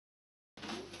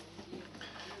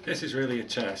This is really a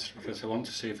test because I want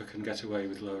to see if I can get away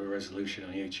with lower resolution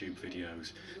on YouTube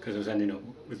videos, because I was ending up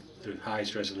with the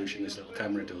highest resolution this little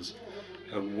camera does,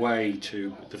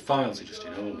 the files are just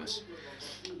enormous.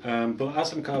 But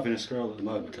as I'm carving a scroll at the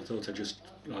moment, I thought I'd just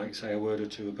say a word or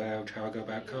two about how I go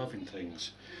about carving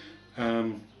things.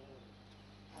 So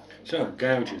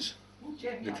gouges,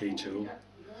 the key tool.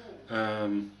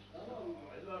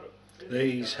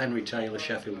 These Henry Taylor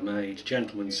Sheffield made,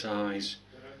 gentleman size,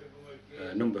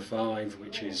 number 5,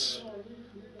 which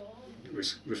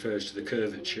refers to the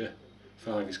curvature.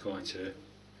 5 is quite a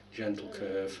gentle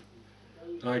curve.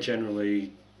 I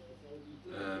generally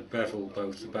bevel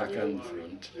both the back and the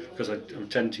front because I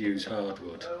tend to use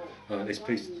hardwood. This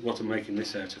piece, what I'm making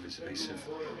this out of, is a piece of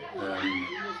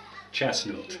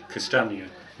chestnut, castagna,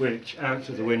 which out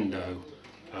of the window,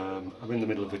 I'm in the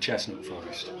middle of a chestnut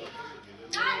forest.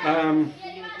 And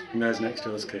there's next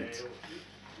door's kids.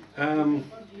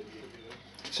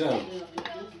 So,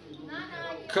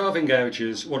 carving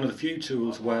gouges, one of the few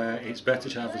tools where it's better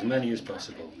to have as many as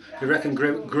possible. You reckon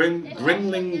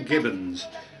Grimling Gibbons,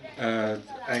 a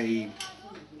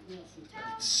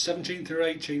 17th or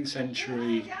 18th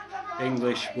century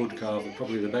English woodcarver,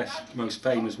 probably the most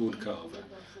famous woodcarver,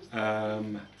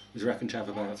 was reckoned to have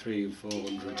about 300 or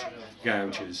 400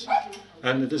 gouges.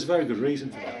 And there's a very good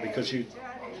reason for that, because here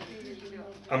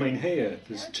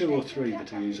there's 2 or 3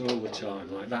 that I use all the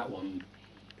time, like that one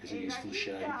is a useful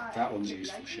shape, that one's a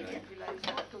useful shape,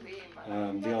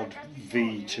 the odd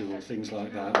V tool, things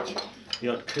like that, the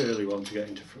odd curly one to get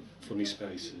into funny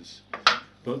spaces.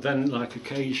 But then,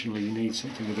 occasionally you need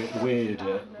something a bit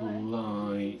weirder,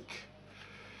 like,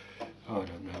 I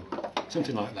don't know,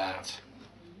 something like that.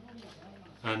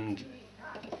 And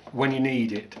when you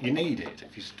need it,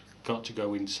 if you've got to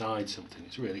go inside something,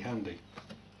 it's really handy.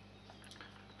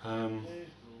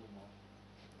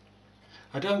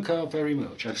 I don't carve very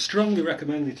much. I'd strongly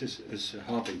recommend it as a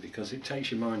hobby because it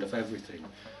takes your mind off everything.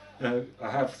 I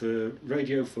have the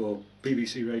Radio 4,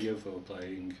 BBC Radio 4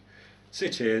 playing,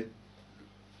 sit here,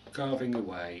 carving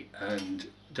away, and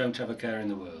don't have a care in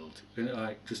the world.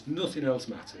 Just nothing else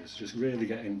matters, just really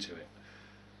get into it.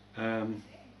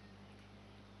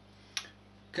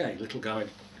 Okay, little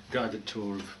guided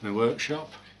tour of my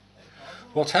workshop.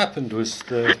 What happened was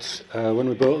that when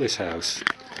we bought this house,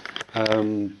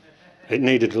 it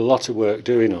needed a lot of work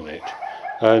doing on it,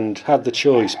 and had the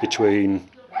choice between,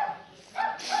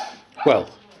 well,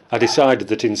 I decided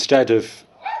that instead of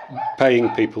paying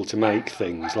people to make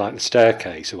things like the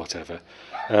staircase or whatever,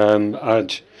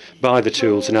 I'd buy the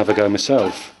tools and have a go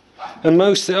myself. And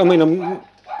I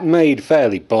made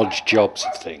fairly bodge jobs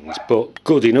of things, but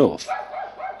good enough,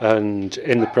 and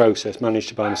in the process managed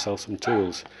to buy myself some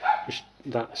tools.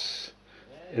 That's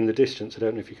in the distance, I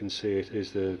don't know if you can see it,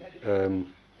 is the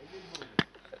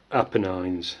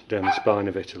Apennines down the spine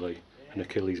of Italy and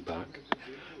Achilles' back.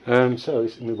 So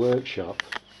it's in the workshop.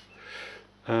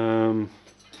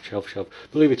 Shelf.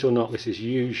 Believe it or not, this is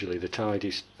usually the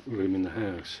tidiest room in the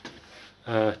house.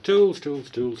 Tools.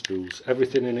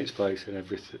 Everything in its place, and a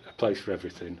place for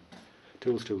everything.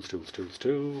 Tools.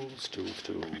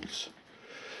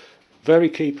 Very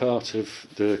key part of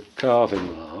the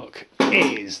carving lark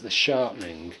is the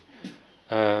sharpening.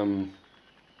 If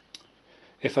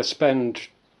I spend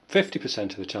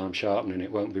 50% of the time sharpening,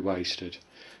 it won't be wasted,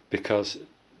 because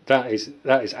that is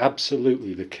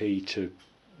absolutely the key to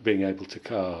being able to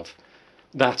carve.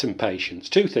 That and patience.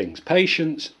 2 things.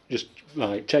 Patience, just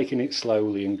taking it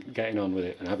slowly and getting on with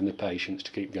it and having the patience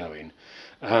to keep going,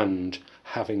 and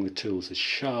having the tools as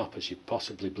sharp as you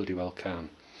possibly bloody well can.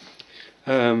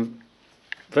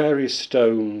 Various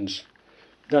stones,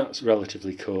 that's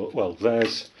relatively coarse. Well,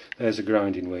 there's a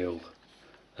grinding wheel.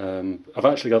 I've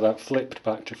actually got that flipped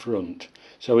back to front,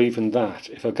 so even that,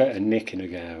 if I get a nick in a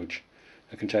gouge,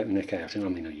 I can take the nick out,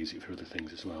 and I use it for other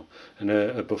things as well. And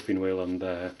a buffing wheel on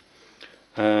there.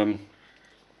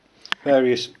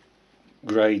 Various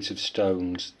grades of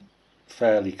stones,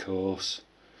 fairly coarse,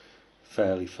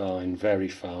 fairly fine, very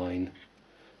fine,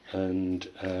 and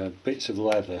bits of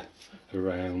leather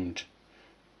around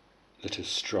that are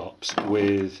strops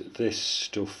with this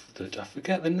stuff that I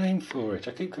forget the name for it.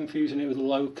 I keep confusing it with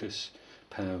locust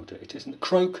powder. It isn't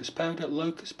crocus powder,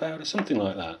 locust powder, something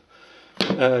like that.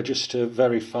 Just a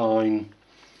very fine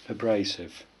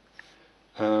abrasive.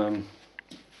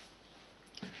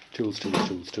 Tools.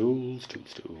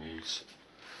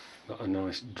 Got a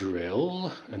nice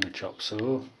drill and a chop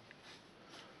saw.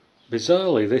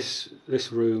 Bizarrely, this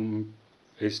room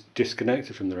is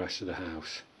disconnected from the rest of the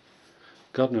house.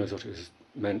 God knows what it was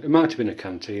meant. It might have been a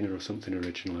cantina or something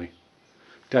originally.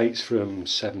 Dates from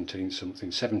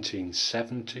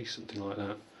 1770, something like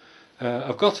that.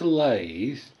 I've got a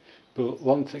lathe, but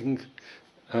one thing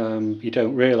you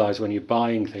don't realise when you're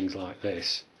buying things like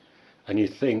this, and you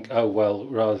think, oh well,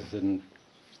 rather than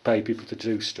pay people to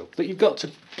do stuff, that you've got to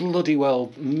bloody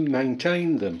well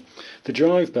maintain them. The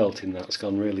drive belt in that's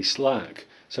gone really slack,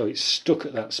 so it's stuck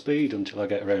at that speed until I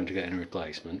get around to getting a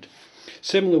replacement.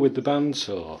 Similar with the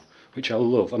bandsaw, which I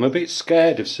love. I'm a bit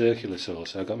scared of circular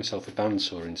saws, so I got myself a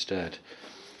bandsaw instead.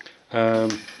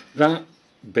 That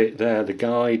bit there, the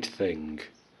guide thing,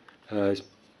 is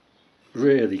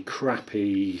really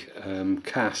crappy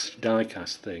die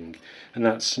cast thing, and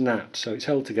that's snapped, so it's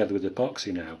held together with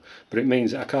epoxy now, but it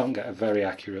means that I can't get a very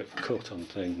accurate cut on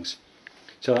things,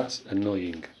 so that's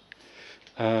annoying.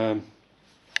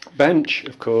 Bench,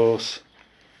 of course.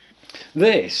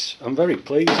 This I'm very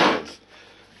pleased with.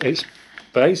 It's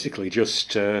basically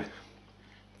just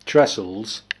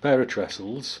trestles, pair of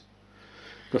trestles,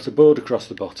 got a board across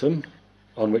the bottom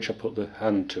on which I put the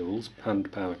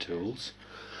hand power tools.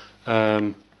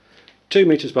 2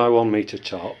 metres by 1 metre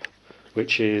top,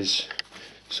 which is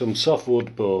some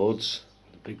softwood boards,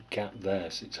 a big gap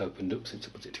there, so it's opened up since I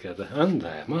put it together, and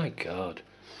there, my god,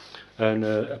 and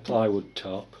a plywood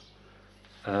top,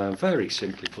 very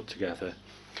simply put together.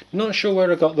 Not sure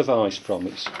where I got the vise from,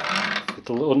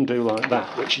 it'll undo like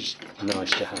that, which is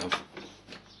nice to have.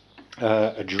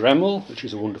 A Dremel, which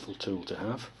is a wonderful tool to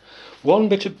have. One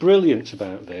bit of brilliance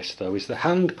about this though is the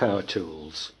hand power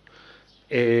tools.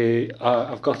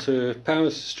 I've got a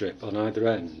power strip on either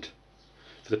end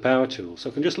for the power tool, so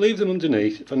I can just leave them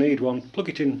underneath. If I need one, plug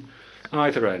it in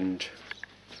either end,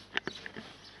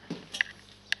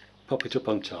 pop it up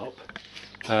on top.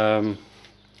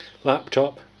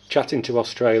 Laptop, chatting to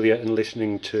Australia and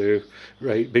listening to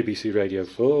BBC Radio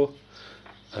 4.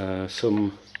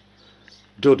 Some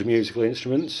dud musical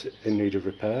instruments in need of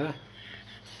repair.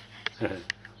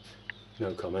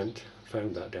 No comment,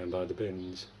 found that down by the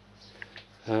bins.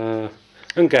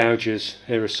 And gouges,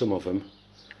 here are some of them.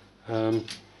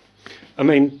 I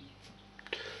mean,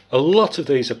 a lot of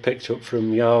these are picked up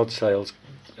from yard sales,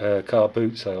 car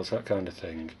boot sales, that kind of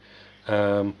thing.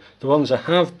 The ones I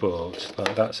have bought,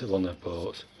 like that's the one I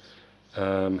bought,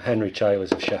 Henry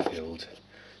Taylor's of Sheffield,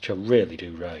 which I really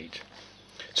do rate.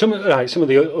 Some of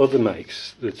the other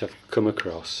makes that I've come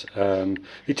across,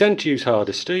 they tend to use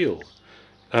harder steel,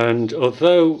 and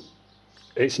although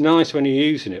it's nice when you're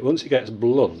using it, once it gets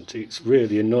blunt it's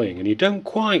really annoying and you don't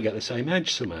quite get the same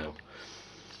edge somehow.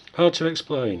 Hard to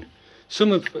explain.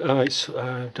 Some of, I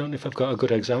don't know if I've got a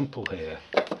good example here,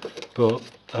 but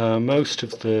most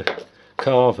of the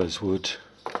carvers would,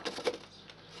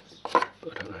 I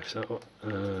don't know if that one,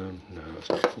 no that's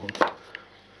not the one.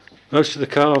 Most of the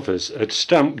carvers had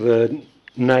stamped the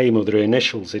name or their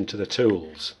initials into the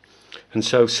tools, and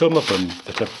so some of them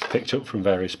that I've picked up from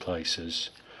various places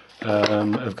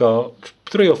have got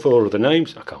 3 or 4 other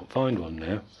names. I can't find one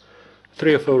now.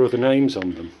 3 or 4 other names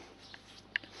on them.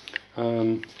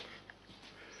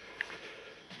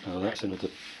 Oh, that's another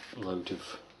load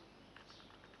of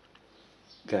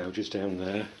gouges down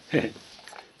there.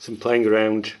 Some playing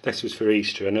around. This was for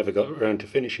Easter. I never got around to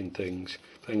finishing things.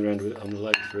 Playing around with it on the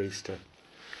lathe for Easter.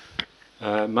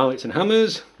 Mallets and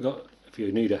hammers. Got if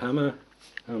you need a hammer,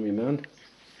 I'm your man.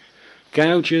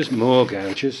 Gouges, more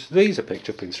gouges. These are picked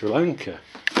up in Sri Lanka.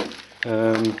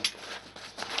 Had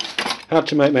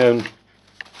to make my own.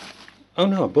 Oh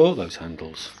no, I bought those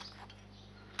handles.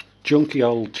 Junky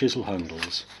old chisel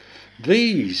handles.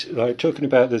 These, like talking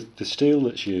about the steel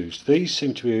that's used, these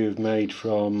seem to be made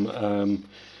from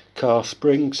car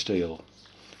spring steel,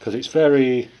 because it's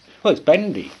very, well, it's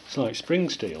bendy. It's like spring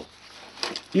steel.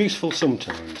 Useful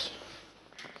sometimes.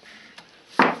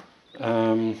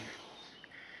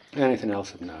 Anything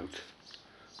else of note?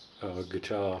 Oh, a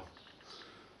guitar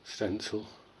stencil.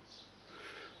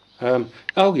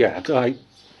 Oh yeah,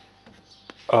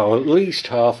 at least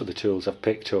half of the tools I've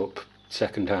picked up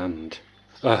second hand.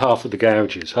 Half of the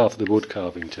gouges, half of the wood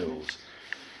carving tools.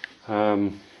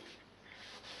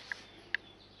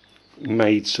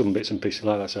 Made some bits and pieces,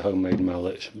 like that's a homemade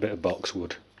mallet, a bit of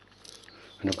boxwood.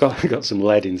 And I've got some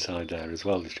lead inside there as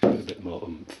well, just to give it a bit more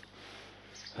oomph.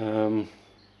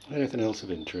 Anything else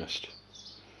of interest?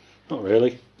 Not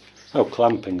really. Oh,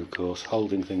 clamping, of course.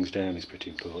 Holding things down is pretty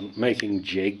important. Making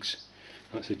jigs.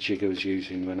 That's a jig I was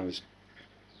using when I was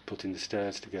putting the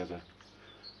stairs together.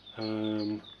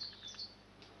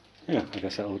 Yeah, I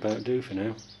guess that'll about do for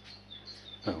now.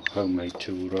 Oh, homemade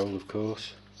tool roll, of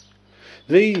course.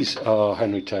 These are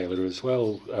Henry Taylor as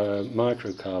well,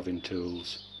 micro carving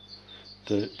tools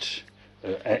that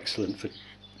are excellent for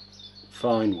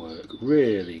fine work,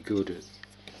 really good at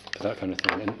that kind of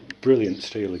thing, and brilliant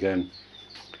steel again.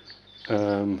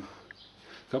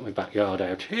 got my backyard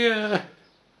out here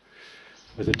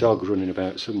with a dog running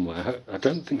about somewhere. I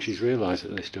don't think she's realised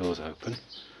that this door's open.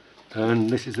 And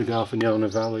this is the Garfagnana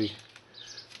Valley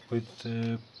with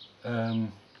the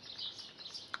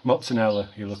mozzarella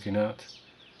you're looking at.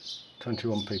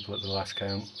 21 people at the last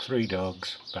count, 3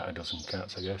 dogs, about a dozen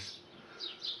cats I guess.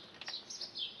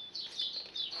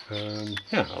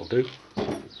 Yeah, that'll do.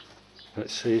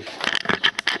 Let's see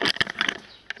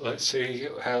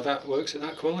how that works at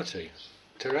that quality.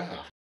 Ta-ra!